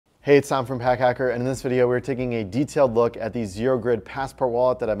Hey, it's Tom from Packhacker, and in this video we're taking a detailed look at the Zero Grid Passport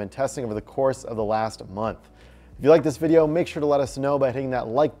wallet that I've been testing over the course of the last month. If you like this video, make sure to let us know by hitting that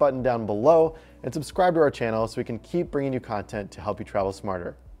like button down below and subscribe to our channel so we can keep bringing you content to help you travel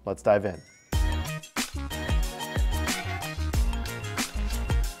smarter. Let's dive in.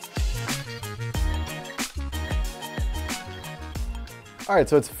 All right,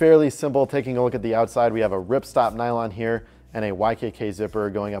 so it's fairly simple. Taking a look at the outside, we have a ripstop nylon here and a YKK zipper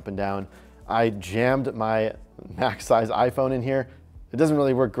going up and down. I jammed my max size iPhone in here. It doesn't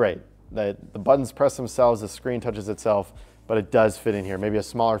really work great. The buttons press themselves, the screen touches itself, but it does fit in here. Maybe a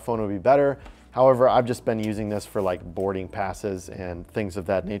smaller phone would be better. However, I've just been using this for like boarding passes and things of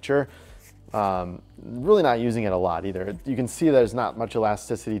that nature. Really not using it a lot either. You can see there's not much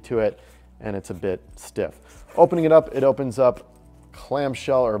elasticity to it and it's a bit stiff. Opening it up, it opens up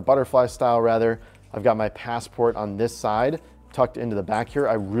clamshell or butterfly style rather. I've got my passport on this side tucked into the back here.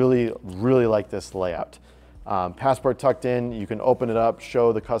 I really like this layout. Passport tucked in, you can open it up,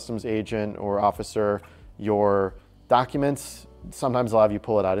 show the customs agent or officer your documents. Sometimes they'll have you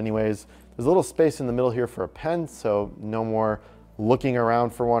pull it out anyways. There's a little space in the middle here for a pen, so no more looking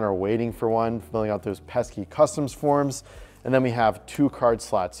around for one or waiting for one, filling out those pesky customs forms. And then we have two card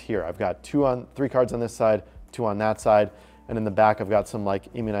slots here. I've got three cards on this side, two on that side. And in the back, I've got some like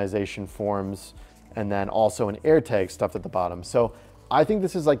immunization forms and then also an air tag stuffed at the bottom. So I think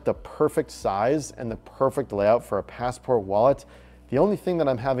this is like the perfect size and the perfect layout for a passport wallet. The only thing that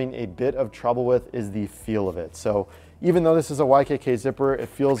I'm having a bit of trouble with is the feel of it. So even though this is a YKK zipper, it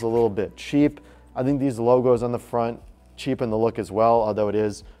feels a little bit cheap. I think these logos on the front cheapen the look as well, although it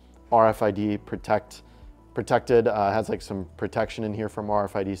is RFID protected. Has like some protection in here from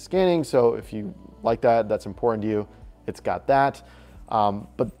RFID scanning. So if you like that, that's important to you, it's got that.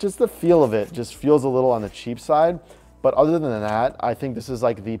 But just the feel of it just feels a little on the cheap side. But other than that, I think this is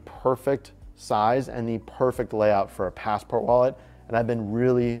like the perfect size and the perfect layout for a passport wallet. And I've been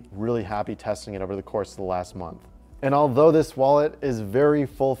really happy testing it over the course of the last month. And although this wallet is very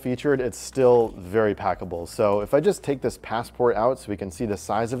full featured, it's still very packable. So if I just take this passport out so we can see the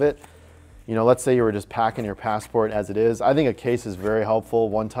size of it, you know, let's say you were just packing your passport as it is. I think a case is very helpful.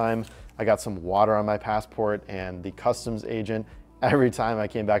 One time I got some water on my passport and the customs agent, every time I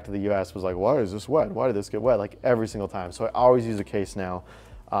came back to the US was like, why is this wet? Why did this get wet? Like every single time. So I always use a case now.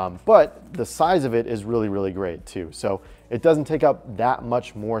 But the size of it is really great too. So it doesn't take up that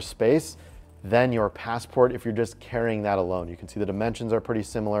much more space than your passport if you're just carrying that alone. You can see the dimensions are pretty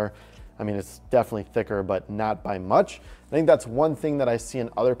similar. I mean, it's definitely thicker, but not by much. I think that's one thing that I see in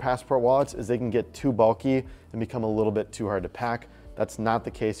other passport wallets is they can get too bulky and become a little bit too hard to pack. That's not the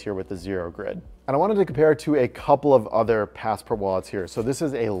case here with the Zero Grid. And I wanted to compare it to a couple of other passport wallets here. So this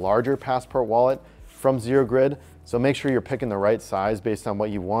is a larger passport wallet from Zero Grid. So make sure you're picking the right size based on what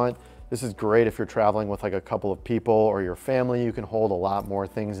you want. This is great if you're traveling with like a couple of people or your family. You can hold a lot more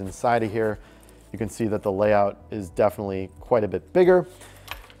things inside of here. You can see that the layout is definitely quite a bit bigger.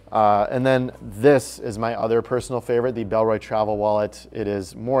 And then this is my other personal favorite, the Bellroy Travel Wallet. It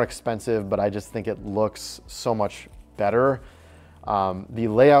is more expensive, but I just think it looks so much better. The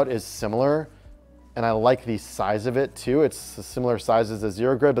layout is similar, and I like the size of it too. It's a similar size as the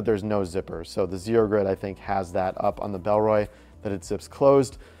Zero Grid, but there's no zipper. So the Zero Grid, I think, has that up on the Bellroy, that it zips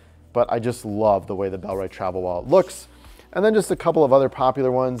closed. But I just love the way the Bellroy Travel Wallet looks. And then just a couple of other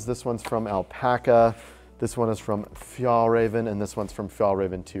popular ones. This one's from Alpaca. This one is from Fjallraven, and this one's from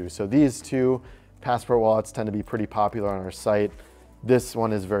Fjallraven too. So these two passport wallets tend to be pretty popular on our site. This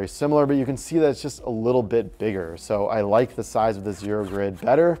one is very similar, but you can see that it's just a little bit bigger. So I like the size of the Zero Grid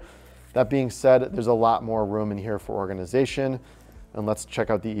better. That being said, there's a lot more room in here for organization. And let's check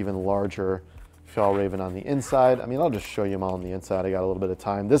out the even larger Fjallraven on the inside. I mean, I'll just show you them all on the inside. I got a little bit of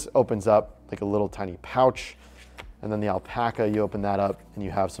time. This opens up like a little tiny pouch. And then the Alpaca, you open that up and you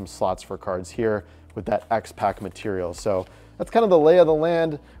have some slots for cards here with that X-Pack material. So that's kind of the lay of the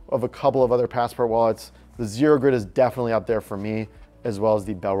land of a couple of other passport wallets. The Zero Grid is definitely up there for me, as well as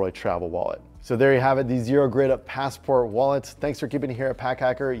the Bellroy Travel Wallet. So there you have it, the Zero Grid passport wallets. Thanks for keeping it here at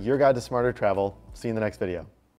Packhacker, your guide to smarter travel. See you in the next video.